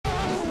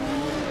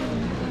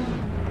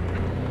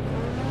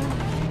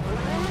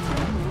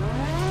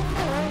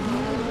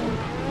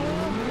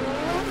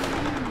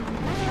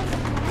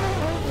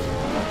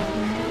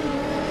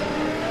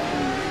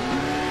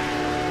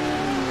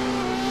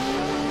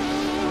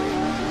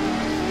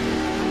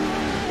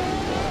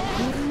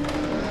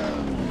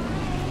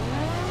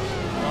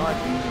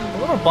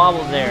little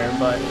bobble there,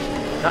 but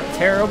not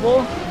terrible.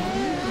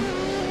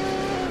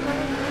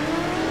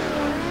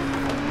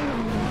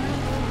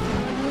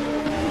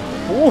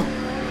 Ooh.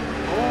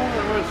 Oh,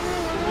 that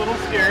was a little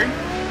scary.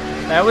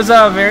 That was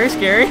very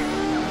scary.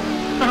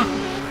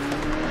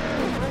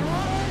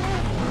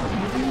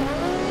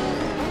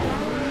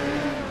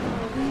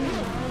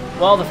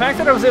 Well, the fact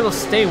that I was able to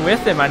stay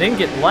with him, I didn't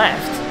get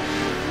left.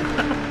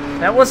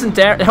 That was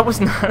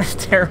not a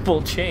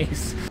terrible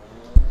chase.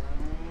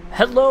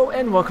 Hello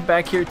and welcome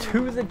back here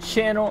to the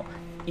channel.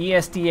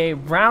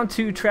 ESDA Round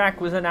 2 track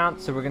was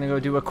announced, so we're going to go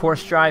do a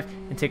course drive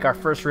and take our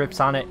first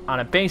rips on it on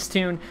a base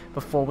tune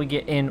before we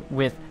get in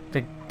with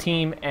the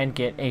team and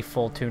get a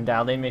full tune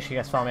dialed in. Make sure you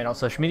guys follow me on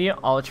social media,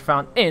 all that you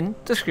found in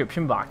the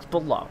description box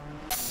below.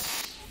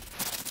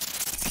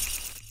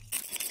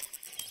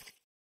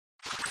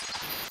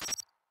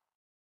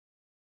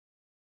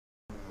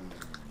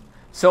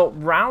 So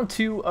round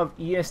 2 of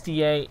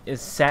ESDA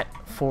is set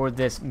for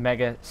this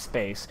mega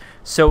space.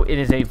 So it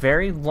is a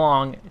very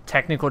long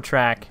technical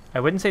track. I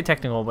wouldn't say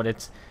technical, but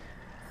it's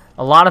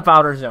a lot of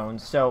outer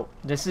zones. So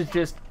this is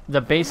just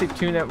the basic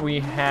tune that we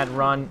had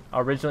run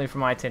originally for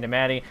my Tandem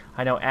Addy.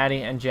 I know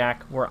Addy and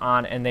Jack were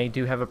on, and they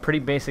do have a pretty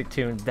basic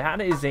tune. That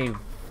is a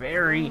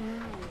very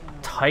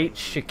tight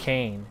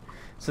chicane.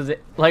 So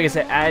that, like I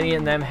said, Addy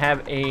and them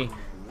have a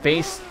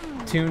base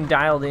tune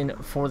dialed in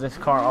for this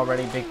car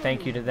already. Big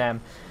thank you to them.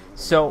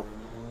 So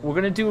we're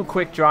going to do a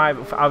quick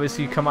drive.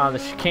 Obviously, you come out of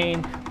the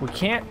chicane. We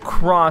can't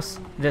cross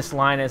this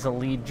line as a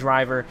lead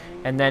driver,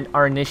 and then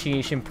our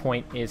initiation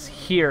point is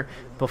here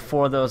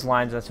before those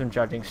lines. That's when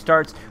judging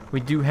starts. We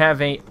do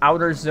have a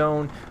outer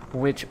zone,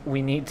 which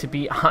we need to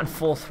be on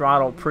full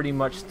throttle pretty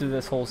much through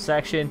this whole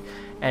section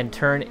and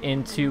turn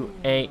into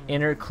a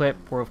inner clip,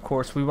 where of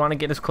course we want to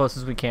get as close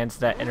as we can to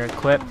that inner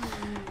clip.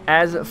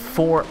 As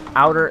for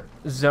outer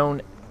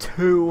zone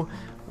 2,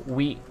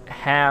 we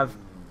have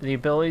the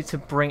ability to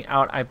bring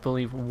out, I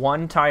believe,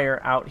 one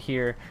tire out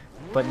here,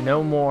 but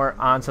no more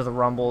onto the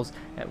rumbles,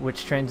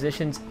 which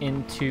transitions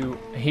into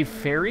a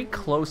very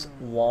close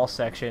wall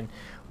section,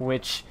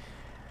 which,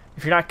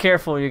 if you're not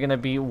careful, you're going to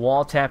be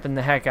wall tapping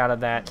the heck out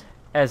of that,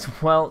 as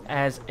well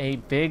as a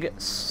big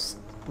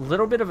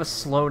little bit of a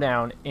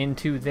slowdown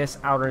into this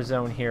outer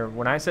zone here.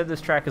 When I said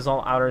this track is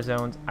all outer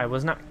zones, I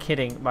was not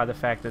kidding by the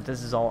fact that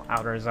this is all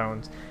outer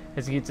zones,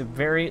 as it gets a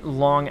very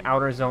long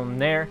outer zone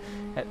there,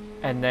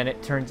 and then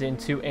it turns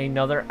into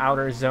another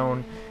outer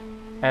zone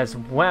as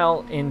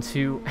well,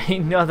 into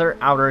another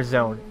outer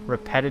zone,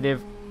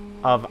 repetitive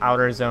of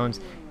outer zones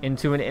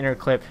into an inner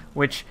clip,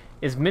 which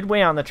is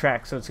midway on the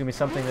track. So it's going to be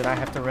something that I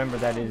have to remember,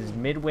 that it is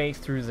midway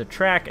through the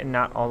track and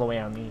not all the way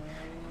on the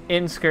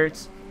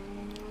inskirts.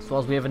 As well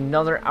as we have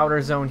another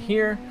outer zone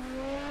here,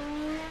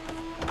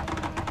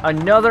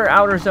 another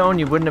outer zone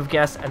you wouldn't have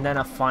guessed, and then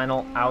a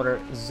final outer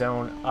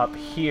zone up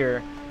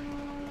here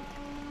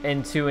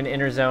into an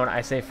inner zone.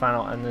 I say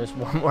final, and there's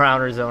one more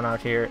outer zone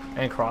out here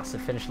and across the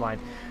finish line.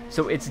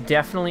 So it's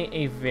definitely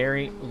a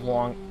very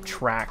long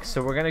track.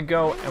 So we're gonna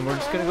go, and we're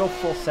just gonna go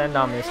full send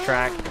on this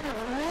track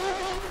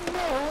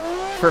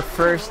for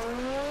first,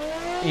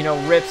 you know,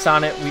 rips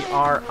on it. We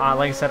are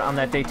like I said, on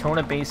that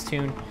Daytona bass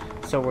tune,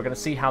 so we're gonna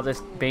see how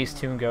this bass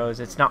tune goes.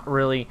 It's not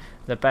really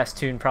the best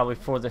tune probably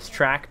for this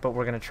track, but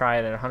we're gonna try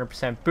it at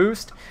 100%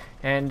 boost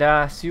and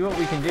see what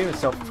we can do.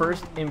 So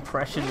first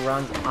impression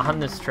runs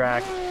on this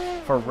track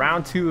for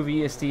round 2 of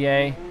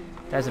ESDA.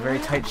 That's a very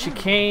tight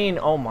chicane.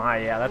 Oh my,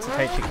 yeah, that's a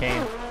tight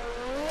chicane.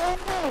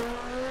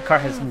 The car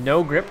has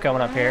no grip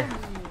coming up here.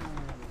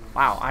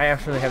 Wow, I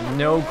actually have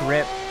no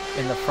grip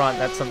in the front.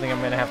 That's something I'm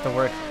going to have to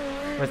work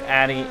with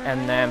Addy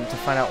and them to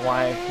find out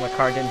why my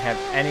car didn't have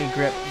any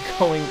grip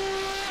going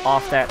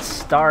off that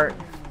start.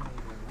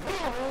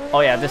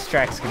 Oh yeah, this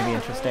track's going to be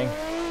interesting.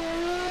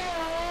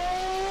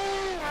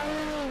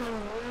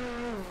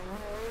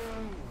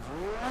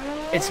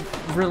 It's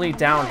really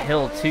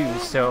downhill too,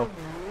 so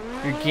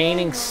you're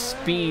gaining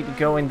speed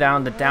going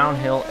down the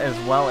downhill as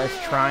well as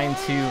trying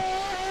to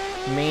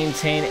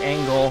maintain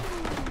angle,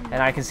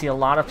 and I can see a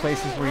lot of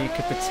places where you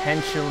could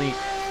potentially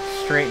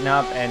straighten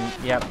up.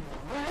 And yep,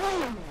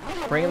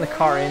 bringing the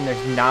car in,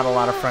 there's not a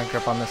lot of front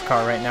grip on this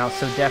car right now,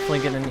 so definitely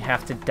gonna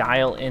have to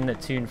dial in the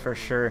tune for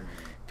sure,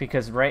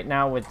 because right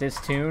now with this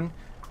tune,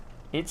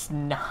 it's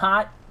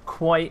not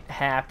quite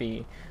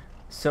happy.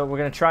 So we're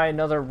gonna try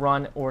another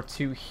run or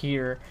two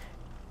here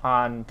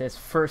on this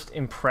first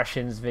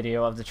impressions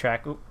video of the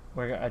track. Oop,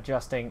 we're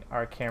adjusting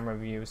our camera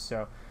view,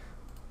 so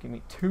give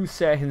me 2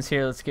 seconds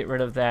here. Let's get rid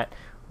of that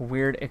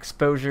weird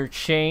exposure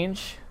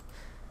change.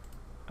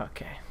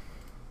 Okay,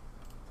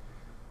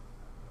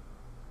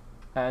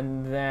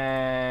 and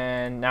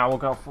then now we'll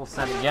go full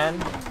send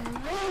again.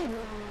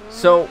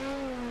 So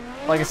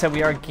like I said,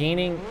 we are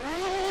gaining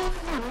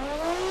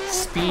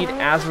speed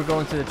as we're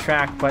going through the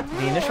track, but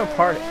the initial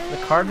part, the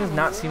car does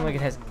not seem like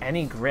it has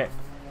any grip.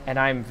 And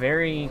I'm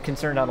very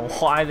concerned on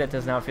why that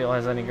does not feel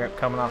has any grip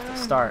coming off the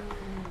start,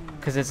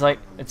 because it's like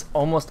it's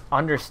almost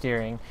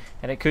understeering,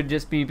 and it could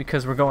just be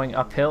because we're going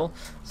uphill.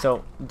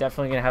 So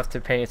definitely gonna have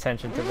to pay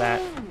attention to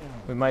that.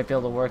 We might be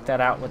able to work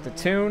that out with the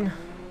tune.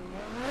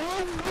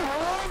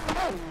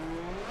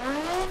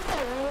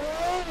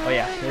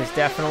 yeah, there's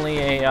definitely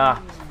a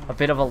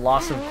bit of a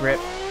loss of grip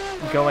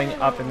going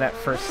up in that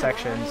first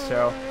section,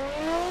 so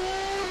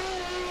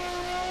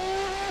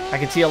I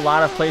can see a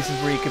lot of places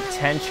where you could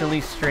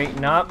potentially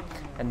straighten up,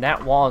 and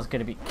that wall is going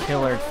to be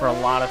killer for a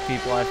lot of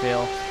people, I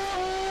feel.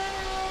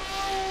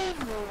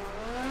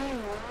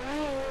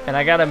 And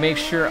I got to make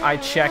sure I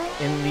check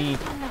in the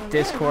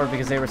Discord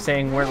because they were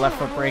saying where left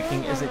foot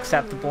braking is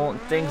acceptable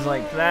and things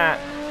like that.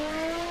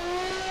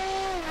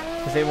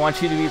 Because they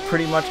want you to be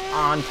pretty much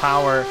on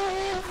power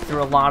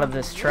through a lot of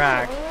this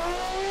track.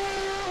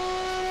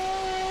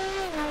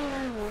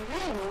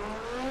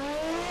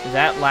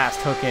 That last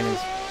hook in is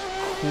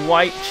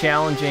quite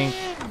challenging,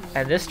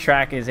 and this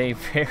track is a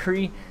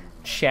very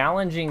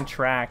challenging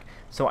track,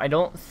 so I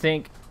don't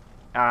think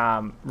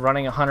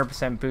running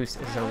 100% boost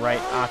is the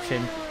right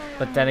option.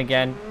 But then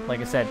again, like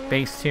I said,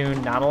 base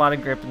tune, not a lot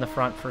of grip in the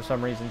front for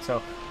some reason,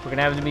 so we're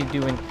gonna have to be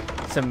doing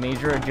some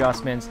major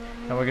adjustments,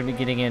 and we're gonna be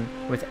getting in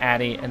with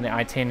Addy and the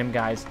iTandem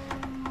guys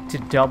to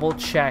double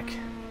check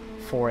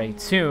for a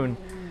tune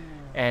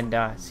and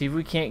see if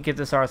we can't get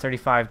this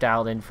R35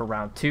 dialed in for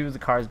round 2. The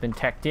car has been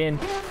teched in,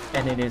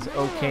 and it is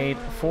okayed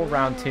for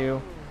round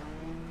 2.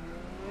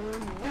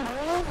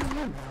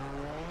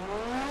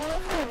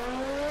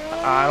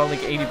 I don't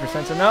think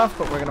 80% is enough,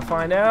 but we're going to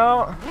find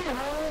out.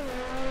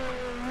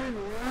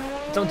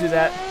 Don't do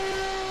that.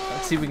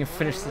 Let's see if we can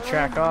finish the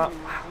track off.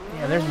 Wow.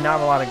 Yeah, there's not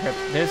a lot of grip.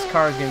 This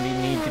car is going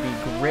to need to be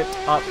gripped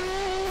up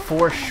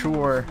for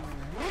sure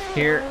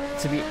here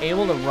to be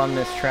able to run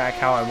this track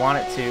how I want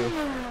it to.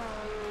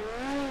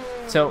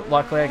 So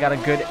luckily I got a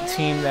good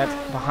team that's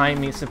behind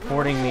me,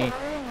 supporting me,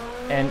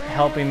 and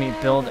helping me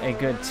build a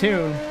good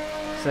tune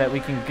so that we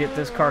can get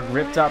this car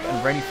gripped up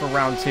and ready for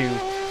round 2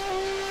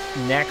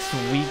 next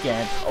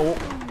weekend. Oh,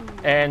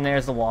 and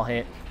there's the wall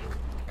hit.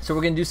 So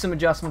we're going to do some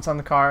adjustments on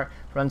the car,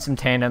 run some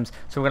tandems.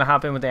 So we're going to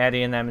hop in with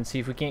Addy and them and see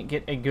if we can't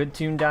get a good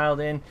tune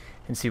dialed in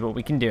and see what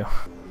we can do.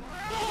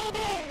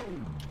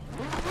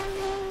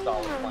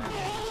 Solid plan.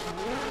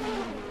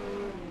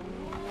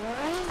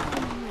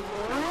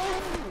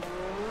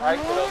 Alright,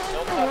 kiddos,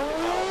 no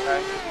cussing now,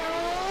 okay?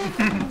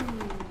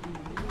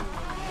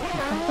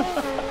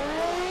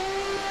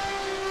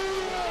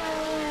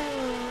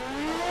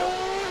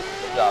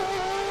 Good job.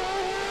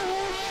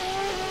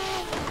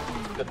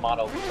 Good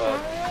motto,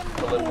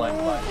 to live life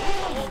by.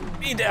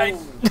 He died.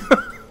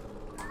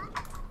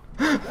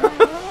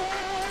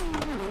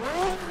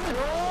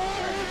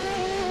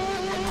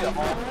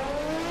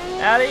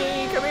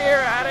 Addy, come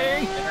here,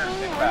 Addy.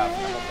 Big crowd,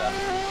 how about that?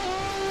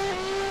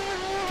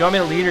 Do you want me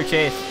to lead or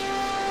chase?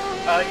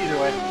 Either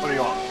way. What do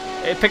you want?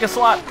 Hey, pick a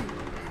slot.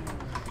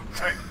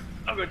 Alright,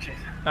 I'll go chase.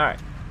 Alright.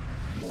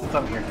 What's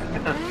up here?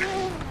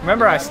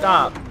 Remember, I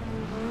stopped.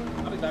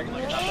 I'll be back in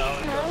like a half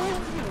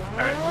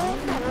hour. Alright.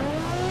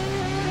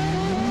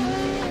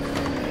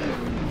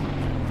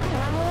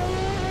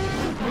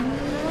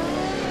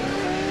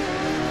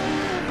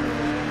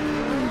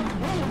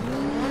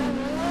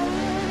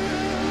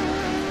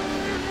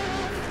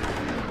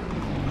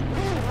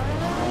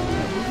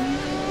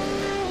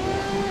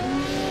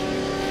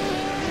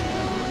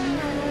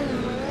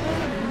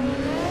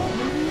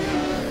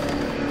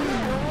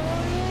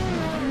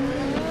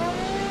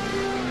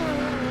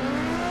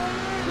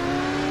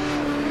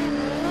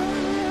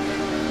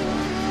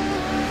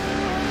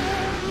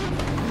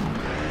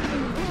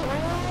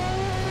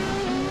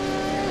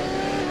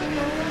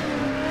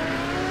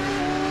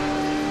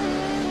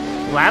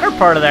 Latter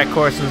part of that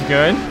course was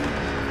good.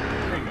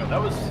 There you go.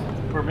 That was,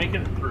 we're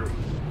making it through.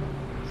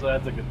 So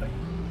that's a good thing.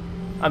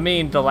 I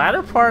mean, the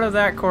latter part of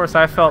that course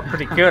I felt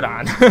pretty good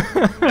on. Yeah,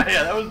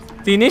 that was...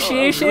 The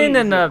initiation really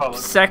and the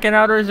second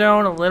outer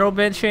zone a little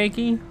bit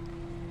shaky.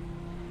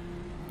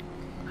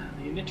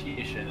 The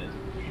initiation is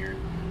weird.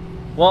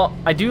 Well,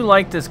 I do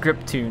like this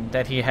grip tune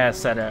that he has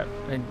set up.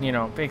 And, you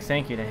know, big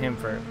thank you to him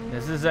for...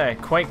 This is a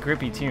quite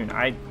grippy tune.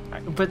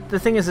 But the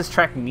thing is, this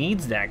track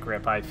needs that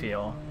grip, I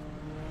feel.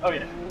 Oh,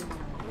 yeah.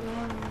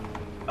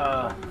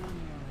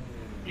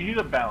 You need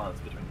a balance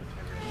between the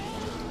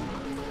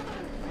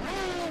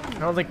two. I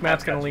don't think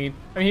Matt's gonna lead.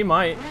 I mean, he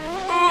might.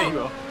 Yeah, he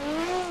will.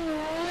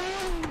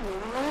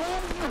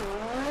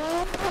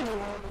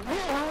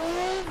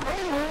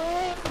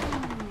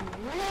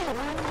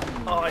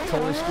 Oh, I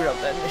totally screwed up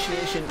that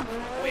initiation.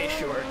 Way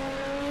short.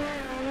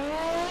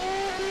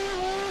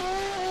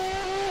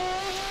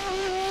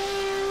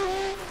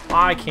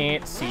 I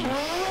can't see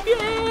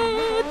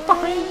shit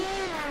behind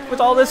with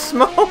all this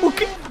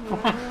smoke.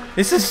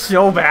 This is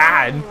so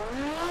bad.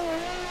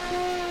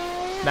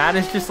 Matt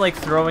is just like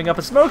throwing up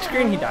a smoke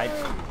screen. He died.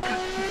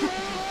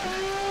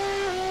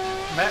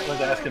 Matt was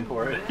asking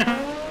for it.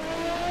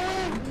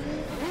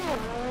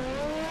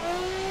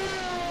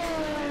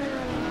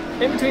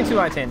 In between two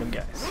iTandem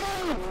guys.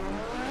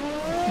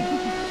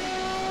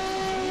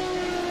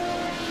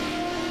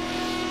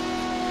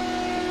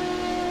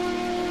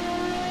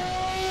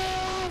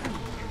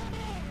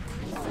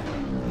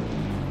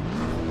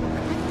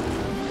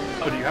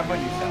 Oh, do you have my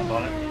new sound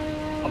on it?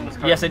 On this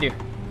car? Yes, I do.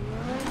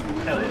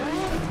 Hell yeah.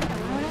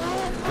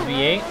 The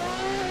V8.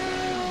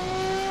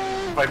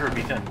 Viper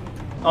V10.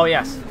 Oh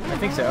yes, I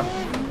think so.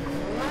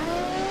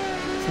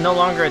 It's no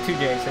longer a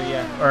 2J, so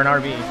yeah, or an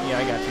RB. Yeah,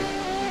 I got you.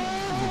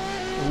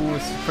 Ooh,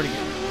 this is pretty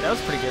good. That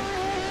was pretty good.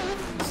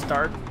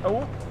 Start.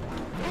 Oh,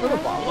 little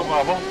bobble. Little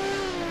bobble.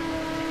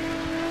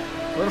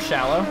 A little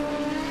shallow.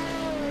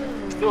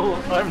 Still,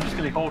 I'm just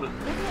gonna hold it.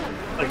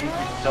 Like you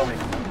can tell me.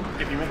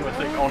 If you make a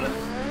mistake, own it.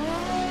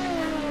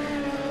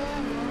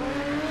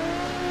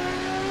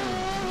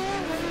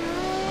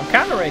 I'm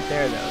kind of right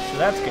there though, so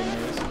that's good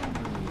news.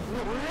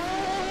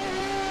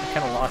 I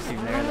kind of lost you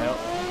there though.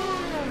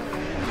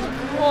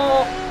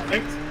 Oh,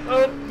 Thanks.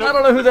 I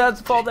don't know who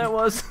that's fault that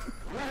was.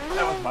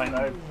 That was mine.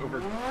 I'm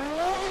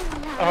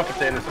a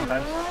potato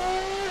sometimes.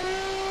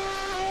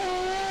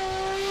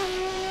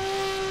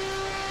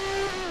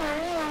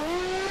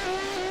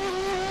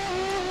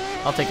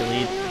 I'll take a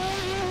lead.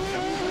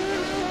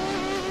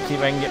 See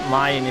if I can get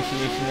my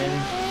initiation in.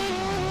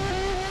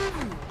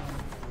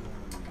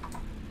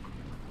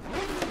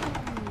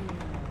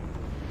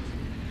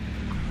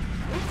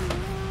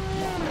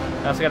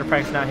 I also gotta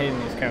practice not hitting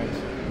these cones.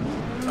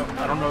 Oh,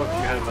 I don't know if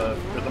you have a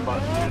rhythm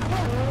button.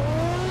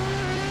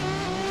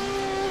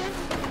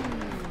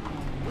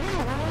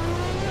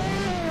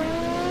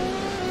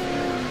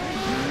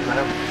 I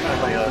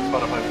have my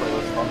Spotify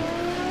playlist on.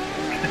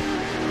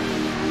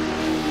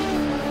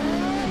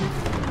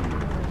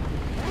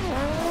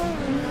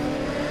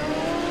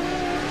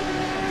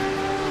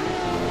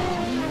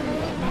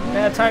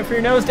 Bad time for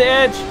your nose to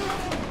edge.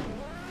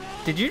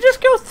 Did you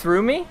just go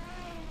through me?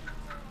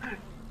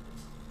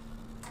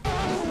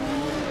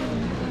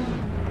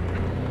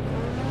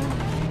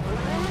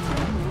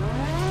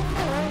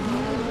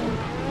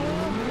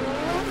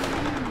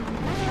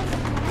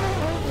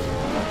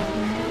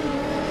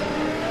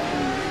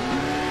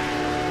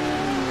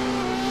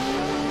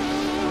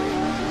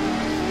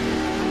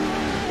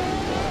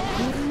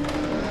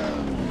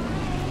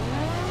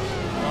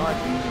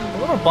 A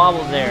little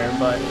bobble there,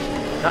 but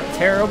not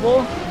terrible.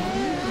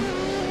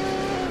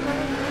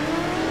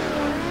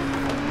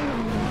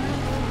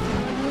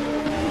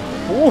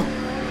 Ooh.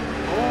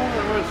 Oh,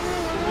 that was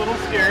a little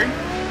scary.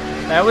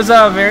 That was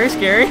very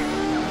scary.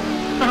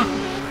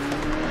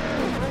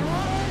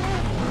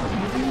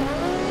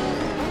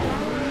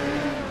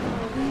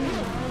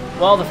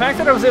 Well, the fact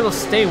that I was able to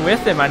stay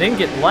with him, I didn't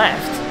get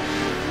left.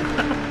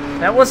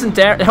 That was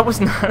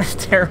not a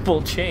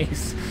terrible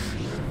chase.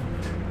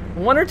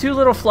 One or two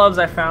little flubs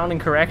I found in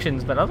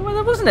corrections, but otherwise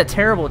that wasn't a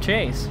terrible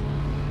chase.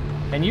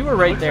 And you were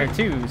right there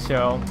too,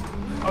 so.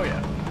 Oh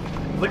yeah.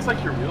 Looks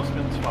like your wheel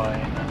spin's fine.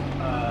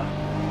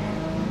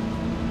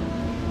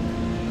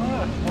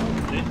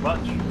 Not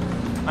much.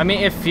 I mean,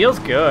 it feels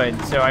good.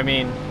 So I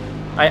mean,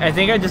 I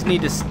think I just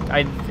need to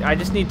I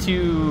just need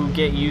to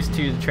get used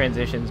to the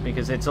transitions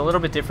because it's a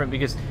little bit different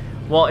because,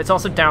 well, it's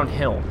also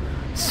downhill,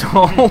 so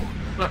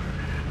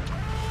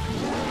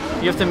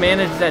you have to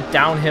manage that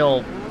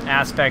downhill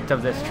aspect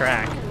of this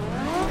track.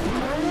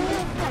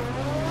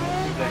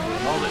 Exactly.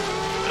 All the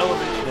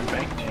elevation and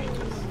bank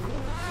changes.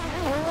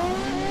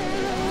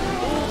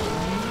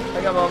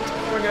 I got bumped.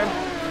 We're good.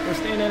 We're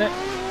staying in it.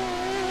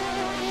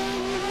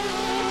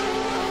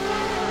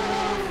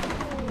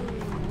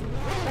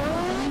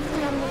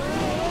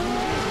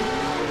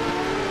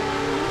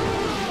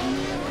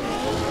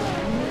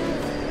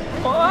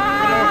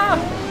 Ah!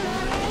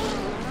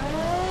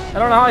 I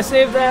don't know how I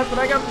saved that, but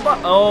I got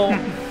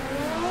oh.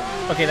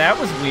 Okay, that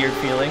was weird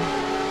feeling.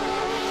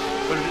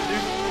 What did it do?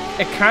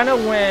 It kind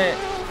of went.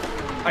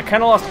 I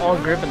kind of lost all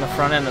grip in the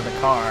front end of the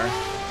car.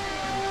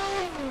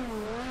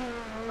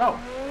 Oh.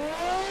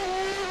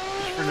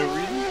 Just for no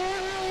reason?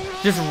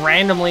 Just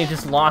randomly,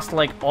 just lost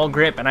like all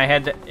grip, and I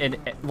had to. It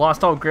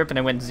lost all grip, and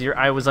I went zero.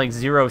 I was like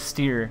zero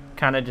steer,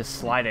 kind of just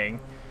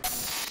sliding.